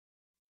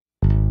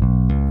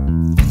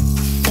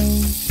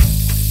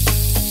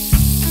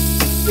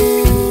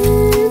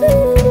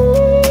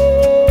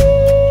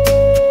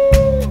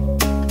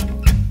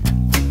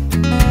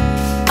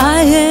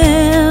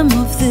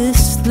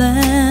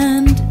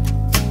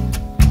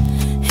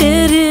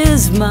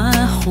my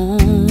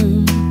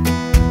home.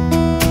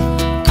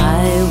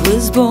 I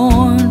was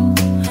born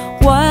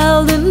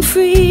wild and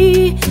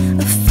free,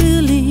 a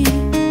filly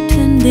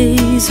 10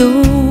 days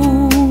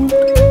old.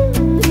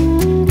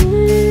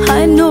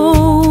 I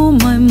know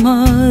my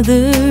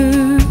mother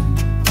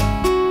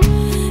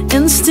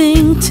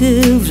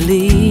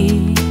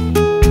instinctively,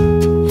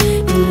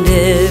 and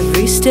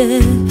every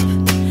step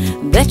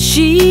that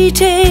she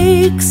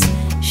takes,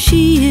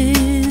 she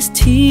is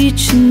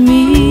teaching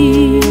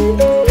me.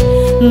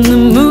 The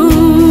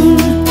moon,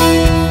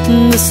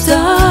 the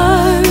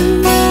stars,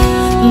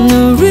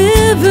 the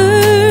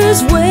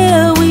rivers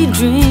where we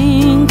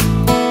drink,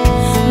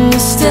 the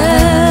stallions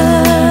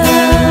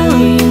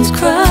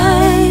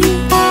cry,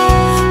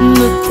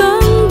 the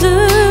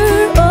thunder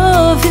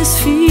of his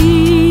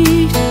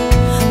feet,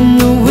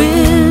 the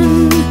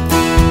wind,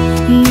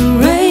 the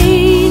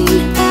rain.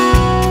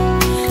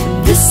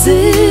 This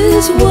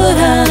is what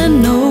I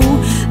know,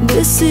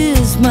 this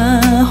is my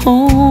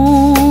home.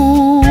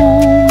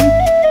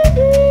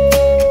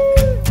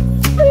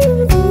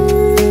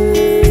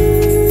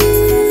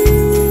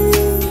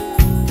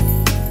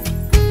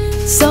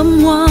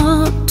 Some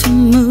want to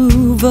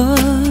move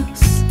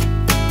us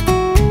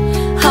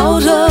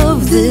out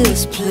of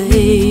this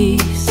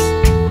place,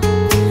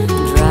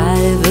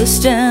 drive us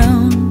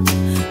down,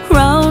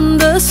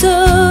 round us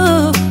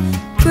up,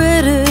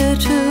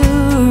 predator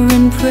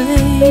and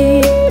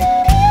prey.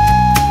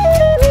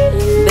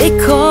 They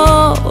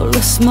call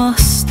us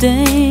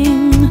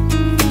Mustang,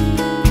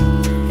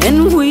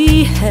 and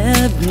we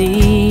have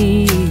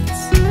needs,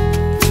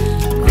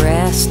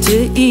 grass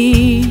to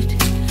eat,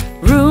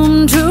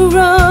 room to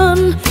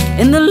run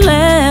in the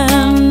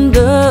land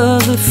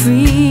of the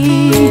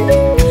free.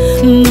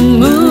 The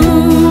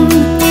moon,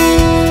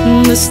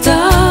 the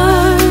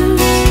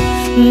stars,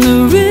 the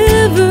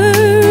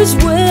rivers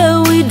where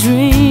we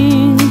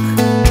drink,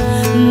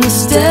 the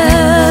stallions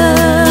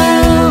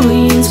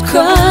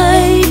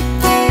cry,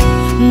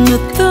 the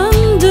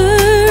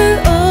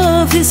thunder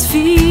of his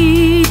feet.